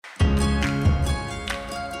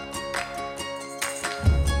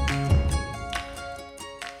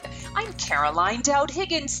Caroline Dowd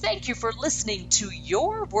Higgins. Thank you for listening to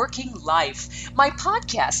Your Working Life, my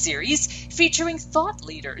podcast series featuring thought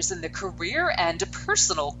leaders in the career and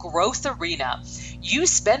personal growth arena. You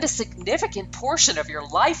spend a significant portion of your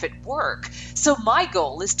life at work, so my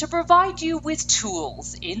goal is to provide you with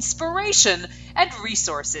tools, inspiration, and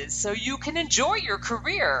resources so you can enjoy your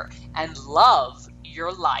career and love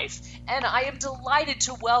your life. And I am delighted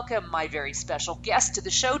to welcome my very special guest to the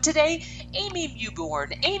show today, Amy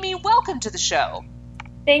Mewbourne. Amy, welcome to the show.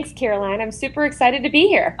 Thanks, Caroline. I'm super excited to be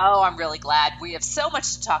here. Oh, I'm really glad. We have so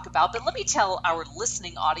much to talk about, but let me tell our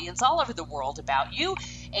listening audience all over the world about you.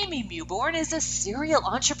 Amy Mewbourne is a serial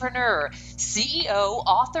entrepreneur, CEO,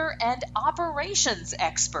 author, and operations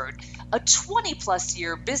expert, a 20-plus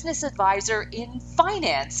year business advisor in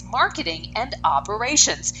finance, marketing, and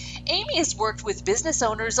operations. Amy has worked with business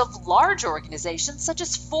owners of large organizations such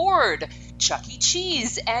as Ford, Chuck E.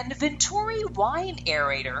 Cheese, and Venturi Wine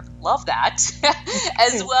Aerator. Love that.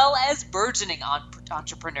 As well as burgeoning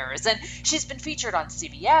entrepreneurs. And she's been featured on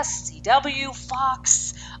CBS, CW,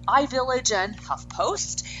 Fox, iVillage, and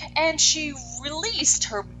HuffPost. And she released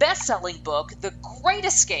her best-selling book, The Great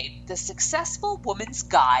Escape, The Successful Woman's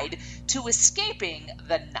Guide to Escaping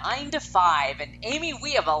the 9-to-5. And Amy,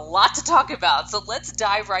 we have a lot to talk about, so let's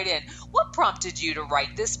dive right in. What prompted you to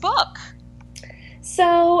write this book?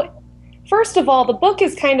 So, first of all, the book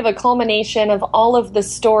is kind of a culmination of all of the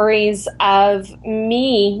stories of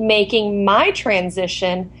me making my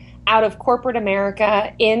transition out of corporate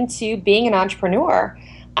America into being an entrepreneur.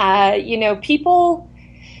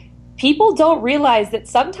 People don't realize that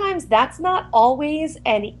sometimes that's not always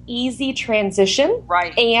an easy transition.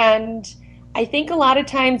 Right. And I think a lot of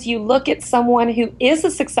times you look at someone who is a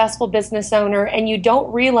successful business owner and you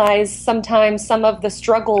don't realize sometimes some of the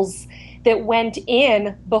struggles that went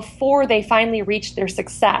in before they finally reached their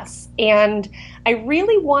success. And I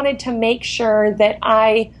really wanted to make sure that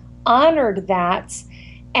I honored that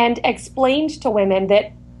and explained to women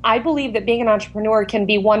that I believe that being an entrepreneur can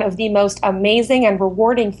be one of the most amazing and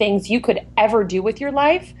rewarding things you could ever do with your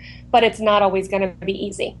life, but it's not always going to be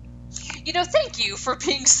easy. Thank you for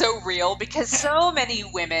being so real, because so many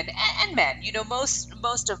women and men,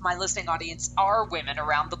 most of my listening audience are women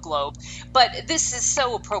around the globe, but this is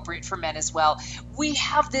so appropriate for men as well. We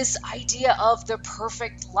have this idea of the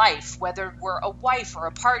perfect life, whether we're a wife or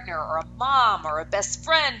a partner or a mom or a best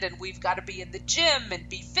friend, and we've got to be in the gym and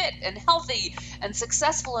be fit and healthy and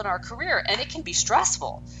successful in our career, and it can be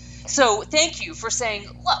stressful. So thank you for saying,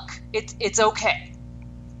 look, it's okay.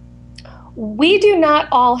 We do not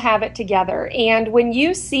all have it together. And when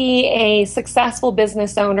you see a successful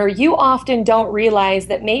business owner, you often don't realize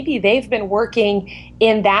that maybe they've been working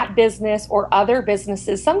in that business or other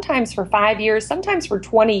businesses, sometimes for 5 years, sometimes for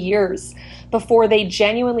 20 years, before they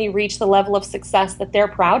genuinely reach the level of success that they're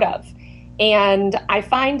proud of. And I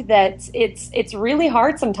find that it's really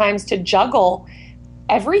hard sometimes to juggle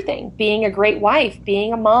everything, being a great wife,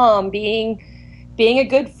 being a mom, being a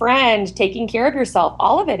good friend, taking care of yourself,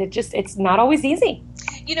 all of it. It's not always easy.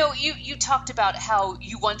 You talked about how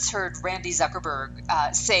you once heard Randy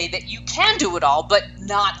Zuckerberg say that you can do it all, but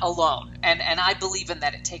not alone. And I believe in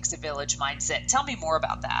that it takes a village mindset. Tell me more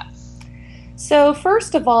about that. So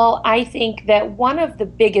first of all, I think that one of the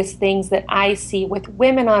biggest things that I see with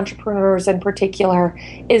women entrepreneurs in particular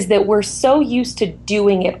is that we're so used to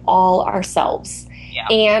doing it all ourselves. Yeah.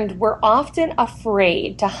 And we're often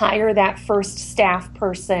afraid to hire that first staff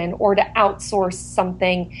person or to outsource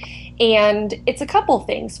something. And it's a couple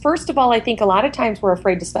things. First of all, I think a lot of times we're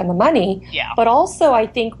afraid to spend the money. Yeah. But also I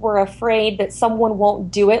think we're afraid that someone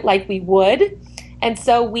won't do it like we would. And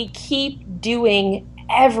so we keep doing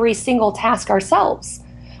every single task ourselves.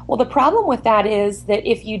 Well, the problem with that is that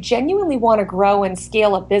if you genuinely want to grow and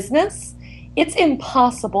scale a business, it's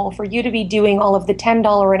impossible for you to be doing all of the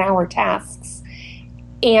 $10 an hour tasks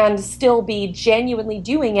and still be genuinely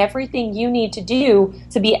doing everything you need to do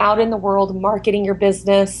to be out in the world marketing your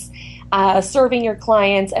business, serving your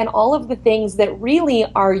clients, and all of the things that really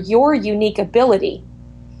are your unique ability.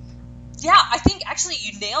 Yeah, I think actually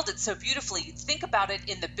you nailed it so beautifully. Think about it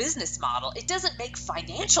in the business model. It doesn't make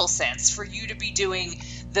financial sense for you to be doing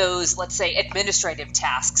those, let's say, administrative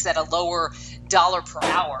tasks at a lower dollar per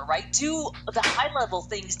hour, right? Do the high-level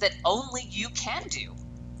things that only you can do.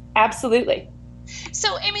 Absolutely.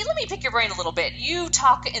 So, Amy, let me pick your brain a little bit. You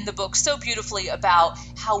talk in the book so beautifully about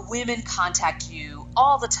how women contact you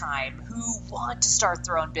all the time who want to start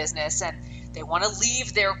their own business and they want to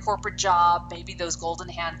leave their corporate job, maybe those golden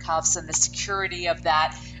handcuffs and the security of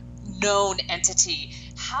that known entity.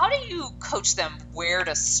 How do you coach them where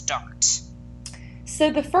to start? So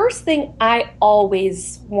the first thing I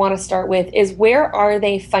always want to start with is where are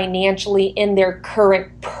they financially in their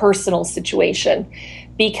current personal situation?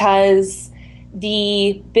 Because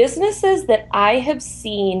the businesses that I have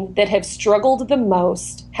seen that have struggled the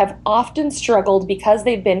most have often struggled because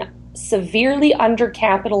they've been severely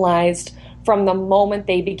undercapitalized from the moment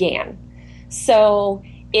they began. So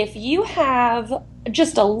if you have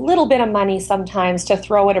just a little bit of money sometimes to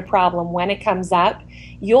throw at a problem when it comes up,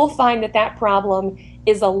 you'll find that that problem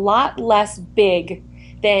is a lot less big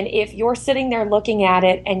than if you're sitting there looking at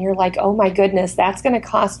it and you're like, oh my goodness, that's going to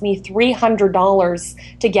cost me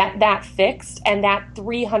 $300 to get that fixed, and that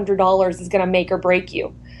 $300 is going to make or break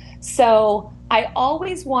you. So I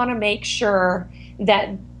always want to make sure that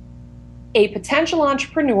a potential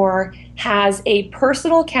entrepreneur has a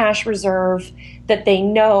personal cash reserve, that they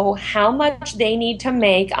know how much they need to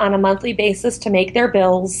make on a monthly basis to make their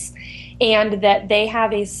bills, and that they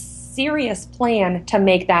have a serious plan to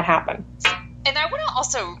make that happen. And I want to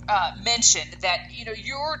also mention that,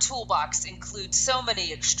 your toolbox includes so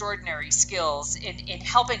many extraordinary skills in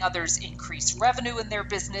helping others increase revenue in their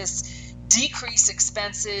business, decrease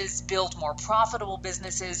expenses, build more profitable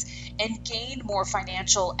businesses, and gain more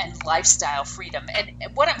financial and lifestyle freedom. And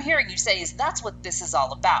what I'm hearing you say is that's what this is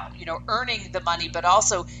all about, earning the money, but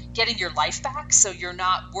also getting your life back so you're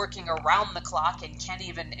not working around the clock and can't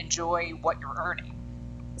even enjoy what you're earning.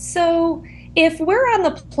 So if we're on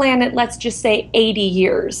the planet, let's just say 80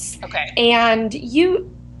 years, okay, and you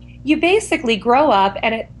basically grow up,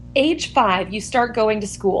 and at age 5, you start going to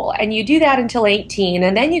school, and you do that until 18,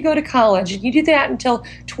 and then you go to college, and you do that until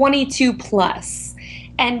 22 plus.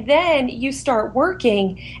 And then you start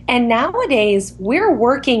working, and nowadays we're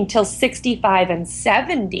working till 65 and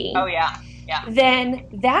 70. Oh, yeah. Yeah. Then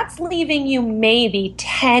that's leaving you maybe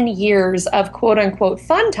 10 years of quote unquote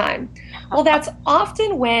fun time. Well, that's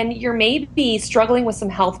often when you're maybe struggling with some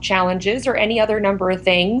health challenges or any other number of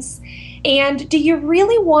things. And do you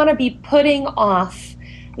really want to be putting off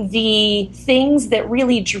the things that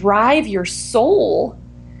really drive your soul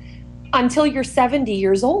until you're 70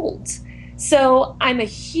 years old? So I'm a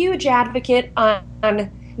huge advocate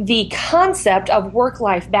on the concept of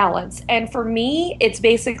work-life balance. And for me, it's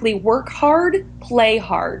basically work hard, play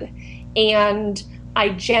hard. And I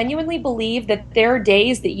genuinely believe that there are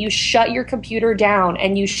days that you shut your computer down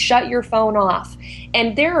and you shut your phone off.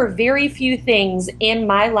 And there are very few things in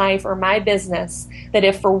my life or my business that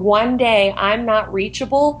if for one day I'm not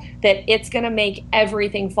reachable, that it's going to make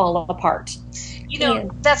everything fall apart.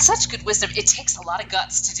 That's such good wisdom. It takes a lot of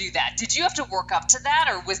guts to do that. Did you have to work up to that,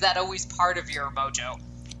 or was that always part of your mojo?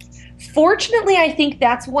 Fortunately, I think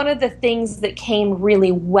that's one of the things that came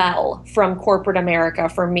really well from corporate America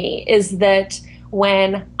for me, is that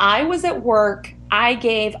when I was at work, I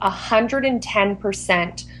gave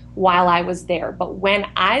 110% while I was there. But when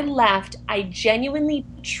I left, I genuinely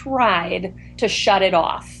tried to shut it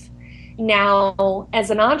off. Now, as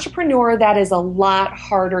an entrepreneur, that is a lot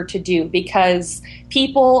harder to do because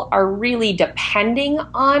people are really depending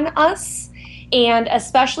on us. And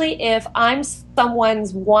especially if I'm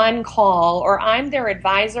someone's one call or I'm their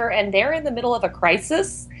advisor and they're in the middle of a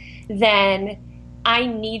crisis, then I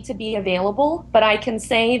need to be available. But I can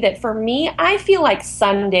say that for me, I feel like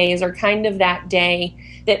Sundays are kind of that day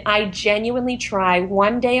that I genuinely try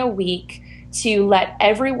one day a week to let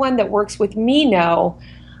everyone that works with me know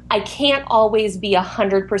I can't always be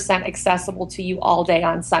 100% accessible to you all day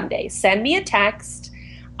on Sunday. Send me a text.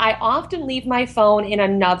 I often leave my phone in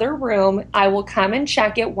another room. I will come and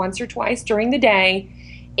check it once or twice during the day,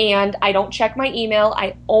 and I don't check my email.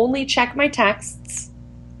 I only check my texts.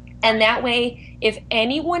 And that way, if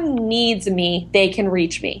anyone needs me, they can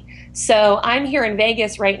reach me. So I'm here in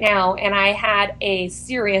Vegas right now, and I had a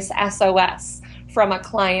serious SOS from a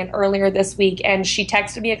client earlier this week, and she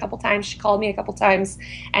texted me a couple times, she called me a couple times,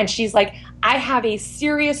 and she's like, I have a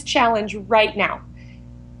serious challenge right now.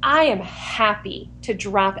 I am happy to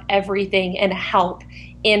drop everything and help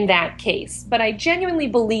in that case. But I genuinely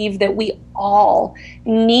believe that we all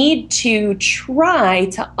need to try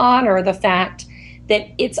to honor the fact that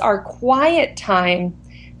it's our quiet time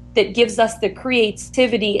that gives us the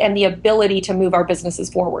creativity and the ability to move our businesses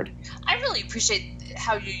forward. I really appreciate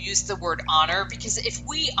how you use the word honor, because if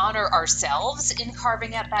we honor ourselves in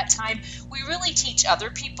carving out that time, we really teach other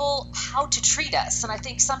people how to treat us. And I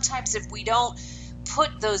think sometimes if we don't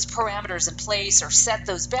put those parameters in place or set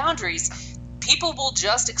those boundaries, people will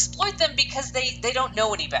just exploit them because they don't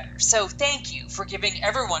know any better. So thank you for giving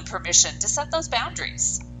everyone permission to set those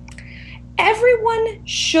boundaries. Everyone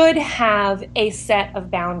should have a set of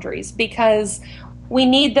boundaries, because We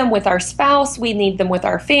need them with our spouse. We need them with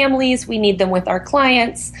our families. We need them with our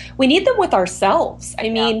clients. We need them with ourselves. I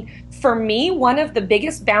mean, for me, one of the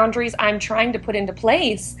biggest boundaries I'm trying to put into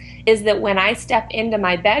place is that when I step into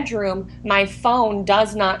my bedroom, my phone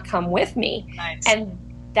does not come with me. Nice. And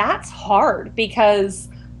that's hard because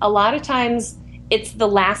a lot of times it's the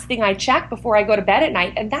last thing I check before I go to bed at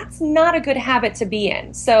night, and that's not a good habit to be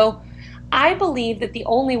in. So I believe that the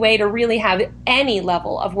only way to really have any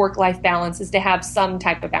level of work-life balance is to have some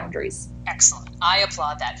type of boundaries. Excellent. I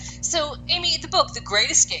applaud that. So, Amy, the book, The Great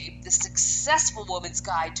Escape, The Successful Woman's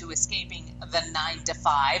Guide to Escaping the 9 to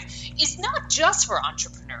 5, is not just for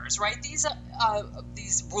entrepreneurs, right?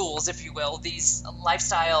 These rules, if you will, these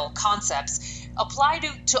lifestyle concepts apply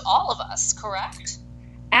to all of us, correct?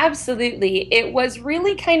 Absolutely. It was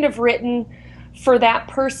really kind of written for that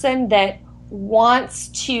person that wants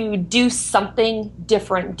to do something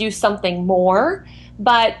different, do something more.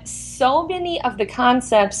 But so many of the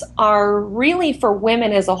concepts are really for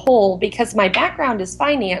women as a whole because my background is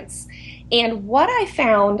finance. And what I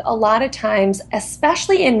found a lot of times,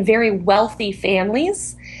 especially in very wealthy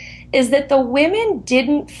families, is that the women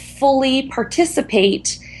didn't fully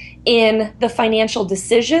participate in the financial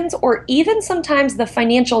decisions or even sometimes the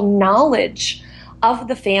financial knowledge of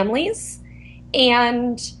the families.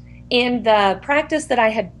 And in the practice that I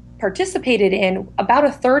had participated in, about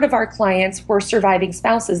a third of our clients were surviving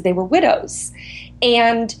spouses. They were widows.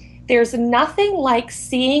 And there's nothing like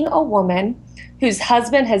seeing a woman whose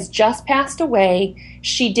husband has just passed away.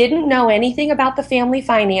 She didn't know anything about the family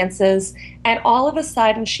finances, and all of a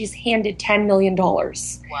sudden she's handed $10 million.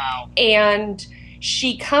 Wow. And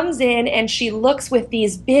she comes in and she looks with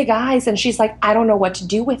these big eyes and she's like, I don't know what to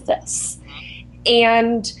do with this.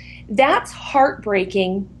 And that's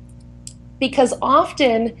heartbreaking because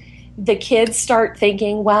often the kids start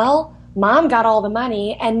thinking, well, mom got all the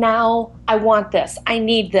money and now I want this, I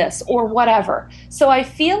need this, or whatever. So I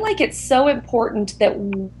feel like it's so important that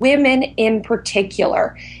women in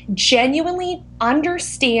particular genuinely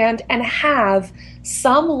understand and have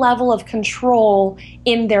some level of control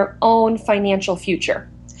in their own financial future.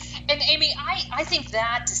 And Amy, I think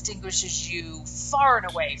that distinguishes you far and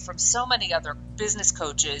away from so many other business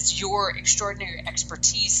coaches, your extraordinary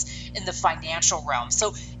expertise in the financial realm.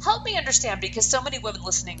 So help me understand, because so many women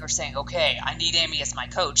listening are saying, okay, I need Amy as my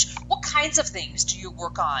coach. What kinds of things do you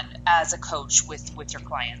work on as a coach with your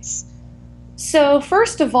clients? So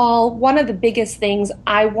first of all, one of the biggest things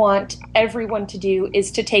I want everyone to do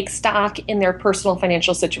is to take stock in their personal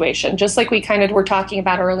financial situation. Just like we kind of were talking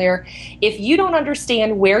about earlier, if you don't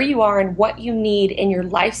understand where you are and what you need in your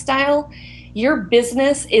lifestyle, your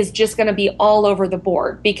business is just going to be all over the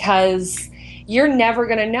board because you're never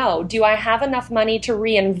going to know, do I have enough money to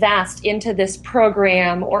reinvest into this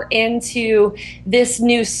program or into this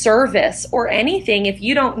new service or anything if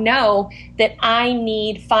you don't know that I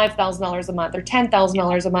need $5,000 a month or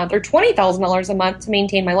 $10,000 a month or $20,000 a month to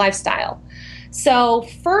maintain my lifestyle. So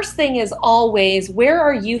first thing is always, where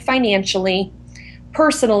are you financially,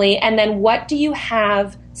 personally, and then what do you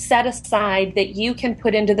have set aside that you can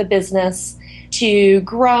put into the business to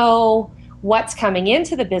grow what's coming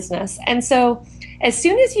into the business. And so as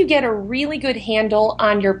soon as you get a really good handle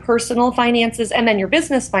on your personal finances and then your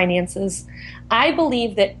business finances, I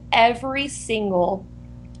believe that every single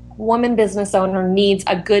woman business owner needs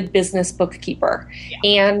a good business bookkeeper.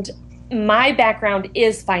 Yeah. And my background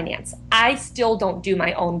is finance. I still don't do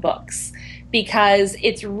my own books because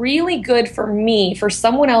it's really good for me, for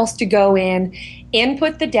someone else to go in,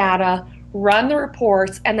 input the data, run the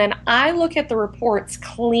reports, and then I look at the reports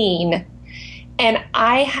clean. And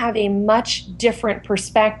I have a much different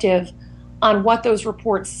perspective on what those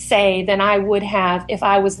reports say than I would have if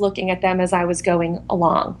I was looking at them as I was going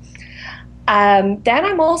along. Then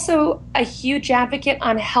I'm also a huge advocate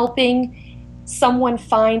on helping someone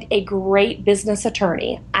find a great business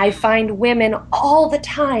attorney. I find women all the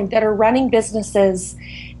time that are running businesses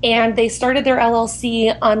and they started their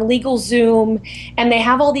LLC on LegalZoom and they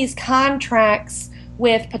have all these contracts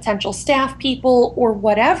with potential staff people or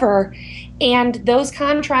whatever, and those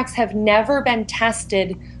contracts have never been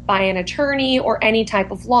tested by an attorney or any type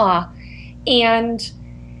of law. And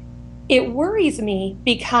it worries me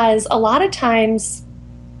because a lot of times,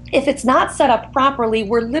 if it's not set up properly,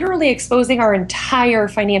 we're literally exposing our entire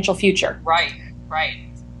financial future. Right.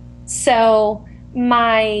 So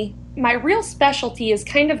my real specialty is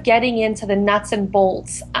kind of getting into the nuts and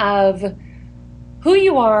bolts of who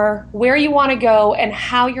you are, where you want to go, and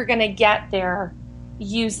how you're going to get there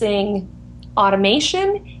using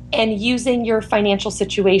automation and using your financial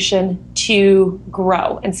situation to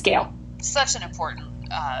grow and scale. Such an important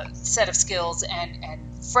set of skills and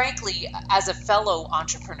frankly, as a fellow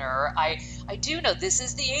entrepreneur, I do know this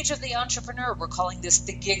is the age of the entrepreneur. We're calling this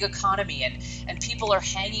the gig economy, and people are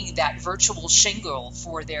hanging that virtual shingle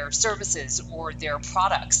for their services or their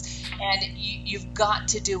products. And you've got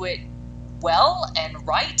to do it well and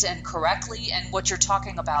right and correctly. And what you're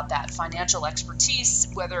talking about, that financial expertise,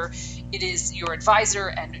 whether it is your advisor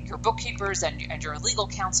and your bookkeepers and your legal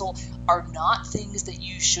counsel, are not things that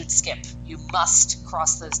you should skip. You must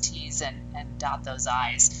cross those T's and dot those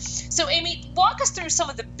I's. So Amy, walk us through some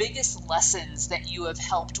of the biggest lessons that you have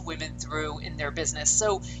helped women through in their business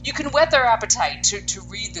so you can whet their appetite to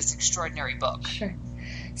read this extraordinary book. Sure.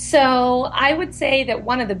 So I would say that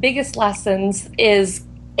one of the biggest lessons is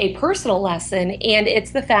a personal lesson, and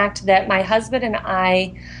it's the fact that my husband and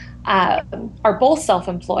I are both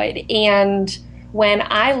self-employed. And when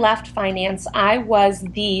I left finance, I was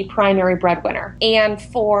the primary breadwinner. And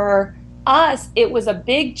for us, it was a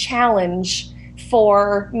big challenge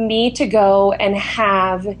for me to go and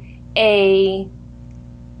have a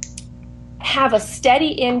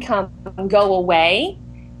steady income go away,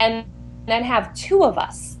 and then have two of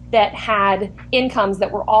us that had incomes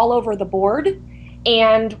that were all over the board.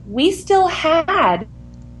 And we still had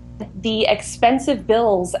the expensive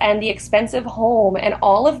bills and the expensive home and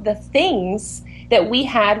all of the things that we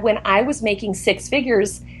had when I was making six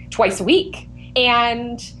figures twice a week.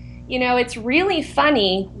 And, you know, it's really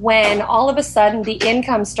funny when all of a sudden the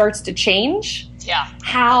income starts to change,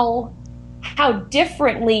 how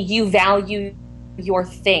differently you value your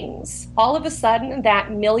things. All of a sudden that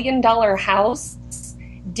 $1 million house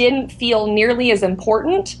didn't feel nearly as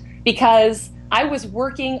important because I was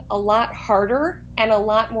working a lot harder and a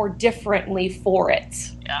lot more differently for it.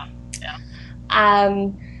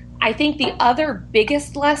 I think the other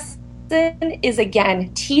biggest lesson is,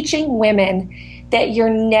 again, teaching women that you're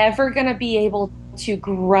never going to be able to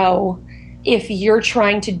grow if you're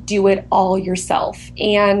trying to do it all yourself.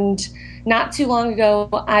 And not too long ago,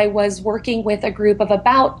 I was working with a group of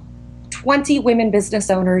about 20 women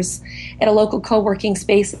business owners at a local co-working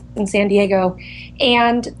space in San Diego.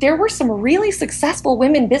 And there were some really successful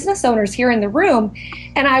women business owners here in the room.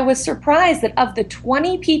 And I was surprised that of the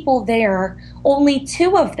 20 people there, only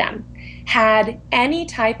 2 of them had any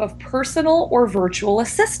type of personal or virtual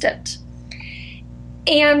assistant.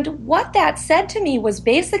 And what that said to me was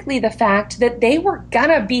basically the fact that they were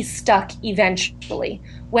gonna be stuck eventually,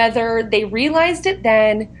 whether they realized it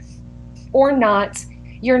then or not.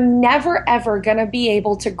 You're never, ever going to be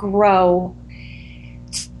able to grow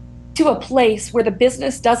to a place where the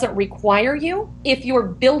business doesn't require you if you're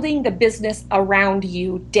building the business around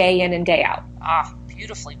you day in and day out.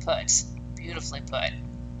 Beautifully put. Beautifully put.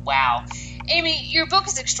 Wow. Amy, your book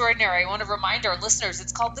is extraordinary. I want to remind our listeners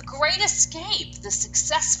it's called The Great Escape, The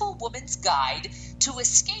Successful Woman's Guide to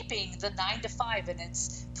Escaping the 9-to-5. And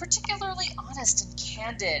it's particularly honest and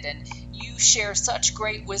candid. And you share such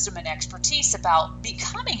great wisdom and expertise about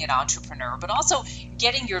becoming an entrepreneur, but also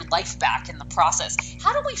getting your life back in the process.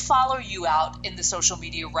 How do we follow you out in the social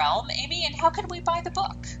media realm, Amy, and how can we buy the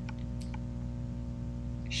book?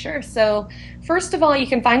 Sure. So first of all, you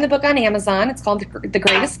can find the book on Amazon. It's called The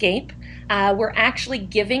Great Escape. We're actually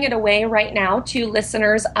giving it away right now to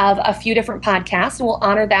listeners of a few different podcasts, and we'll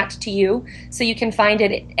honor that to you. So you can find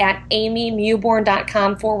it at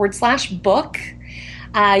amymewborn.com/book.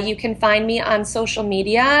 You can find me on social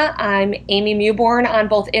media. I'm Amy Mewborn on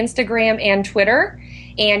both Instagram and Twitter.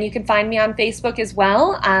 And you can find me on Facebook as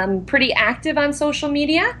well. I'm pretty active on social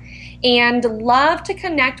media and love to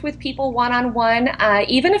connect with people one-on-one.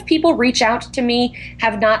 Even if people reach out to me,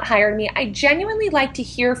 have not hired me, I genuinely like to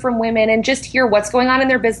hear from women and just hear what's going on in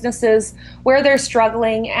their businesses, where they're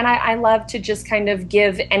struggling, and I love to just kind of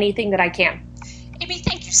give anything that I can. Amy,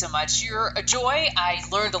 thank you so much. You're a joy. I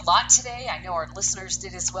learned a lot today. I know our listeners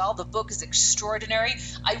did as well. The book is extraordinary.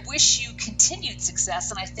 I wish you continued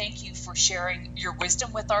success, and I thank you for sharing your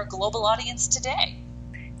wisdom with our global audience today.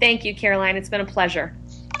 Thank you, Caroline. It's been a pleasure.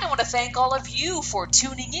 And I want to thank all of you for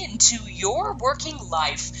tuning in to Your Working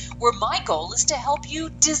Life, where my goal is to help you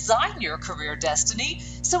design your career destiny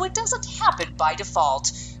so it doesn't happen by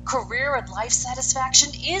default. Career and life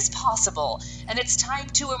satisfaction is possible, and it's time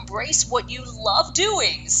to embrace what you love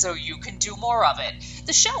doing so you can do more of it.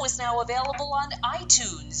 The show is now available on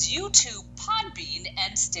iTunes, YouTube, Podbean,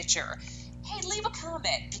 and Stitcher. Hey, leave a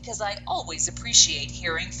comment because I always appreciate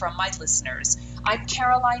hearing from my listeners. I'm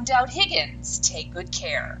Caroline Dowd Higgins. Take good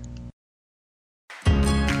care.